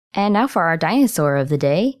And now for our dinosaur of the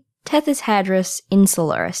day, Tethyshadros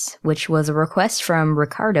insularis, which was a request from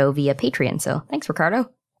Ricardo via Patreon, so thanks Ricardo.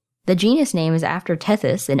 The genus name is after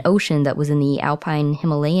Tethys, an ocean that was in the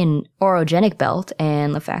Alpine-Himalayan orogenic belt,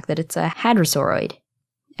 and the fact that it's a hadrosauroid.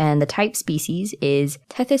 And the type species is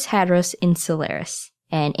Tethyshadros insularis.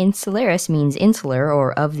 And insularis means insular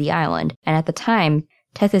or of the island. And at the time,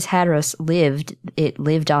 Tethyshadros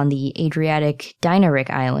lived on the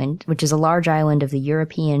Adriatic-Dinaric Island, which is a large island of the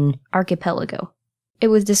European Archipelago. It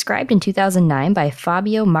was described in 2009 by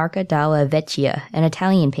Fabio Dalla Vecchia, an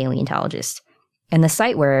Italian paleontologist. And the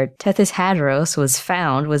site where Tethyshadros was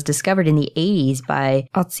found was discovered in the 80s by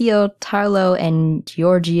Alceo Tarlao and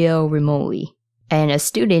Giorgio Rimoli. And a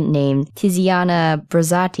student named Tiziana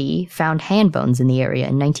Brazzatti found hand bones in the area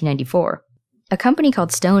in 1994. A company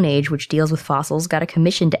called Stoneage, which deals with fossils, got a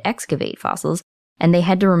commission to excavate fossils, and they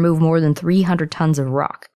had to remove more than 300 tons of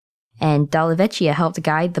rock. And Dalla Vecchia helped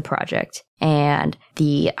guide the project, and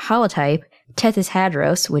the holotype,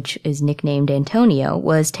 Tethyshadros, which is nicknamed Antonio,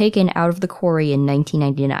 was taken out of the quarry in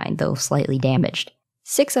 1999, though slightly damaged.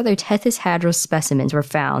 6 other Tethyshadros specimens were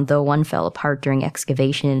found, though one fell apart during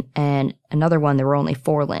excavation, and another one there were only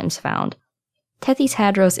 4 limbs found.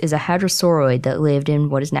 Tethyshadros is a hadrosauroid that lived in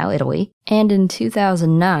what is now Italy, and in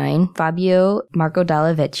 2009, Fabio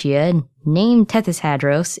Dalla Vecchia named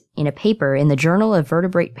Tethyshadros in a paper in the Journal of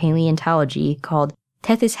Vertebrate Paleontology called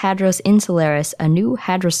Tethyshadros insularis, a new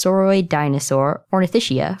hadrosauroid dinosaur,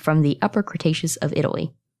 ornithischia, from the Upper Cretaceous of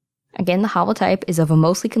Italy. Again, the holotype is of a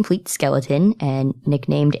mostly complete skeleton and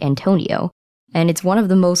nicknamed Antonio, and it's one of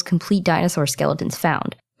the most complete dinosaur skeletons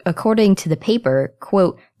found. According to the paper,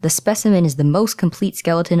 quote, the specimen is the most complete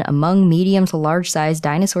skeleton among medium to large-sized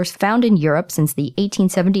dinosaurs found in Europe since the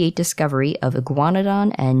 1878 discovery of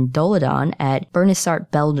Iguanodon and Dolodon at Bernissart,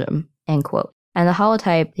 Belgium, end quote. And the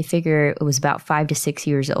holotype, they figure it was about 5 to 6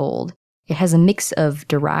 years old. It has a mix of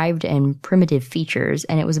derived and primitive features,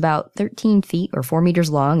 and it was about 13 feet or 4 meters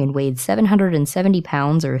long and weighed 770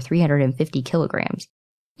 pounds or 350 kilograms.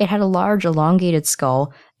 It had a large elongated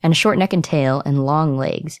skull and a short neck and tail and long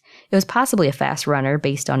legs. It was possibly a fast runner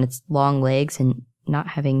based on its long legs and not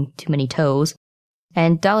having too many toes.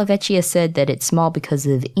 And Dalla Vecchia said that it's small because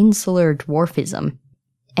of insular dwarfism.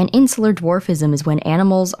 And insular dwarfism is when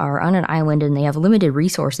animals are on an island and they have limited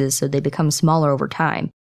resources, so they become smaller over time.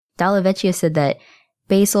 Dalla Vecchia said that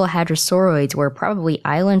basal hadrosauroids were probably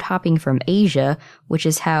island hopping from Asia, which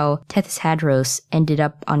is how Tethyshadros ended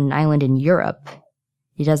up on an island in Europe.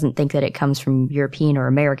 He doesn't think that it comes from European or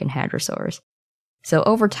American hadrosaurs. So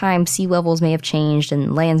over time, sea levels may have changed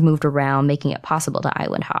and lands moved around, making it possible to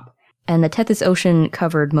island hop. And the Tethys Ocean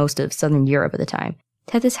covered most of southern Europe at the time.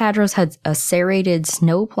 Tethyshadros had a serrated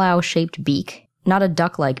snowplow-shaped beak, not a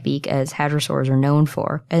duck-like beak as hadrosaurs are known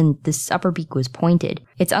for, and this upper beak was pointed.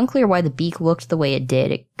 It's unclear why the beak looked the way it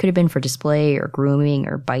did. It could have been for display or grooming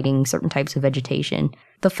or biting certain types of vegetation.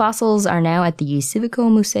 The fossils are now at the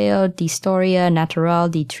Civico Museo di Storia Naturale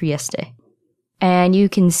di Trieste. And you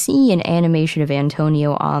can see an animation of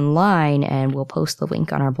Antonio online, and we'll post the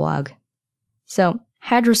link on our blog. So,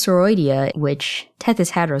 Hadrosauroidea, which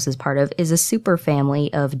Tethyshadros is part of, is a superfamily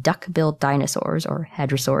of duck-billed dinosaurs, or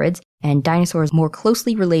hadrosaurids, and dinosaurs more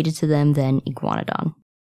closely related to them than Iguanodon.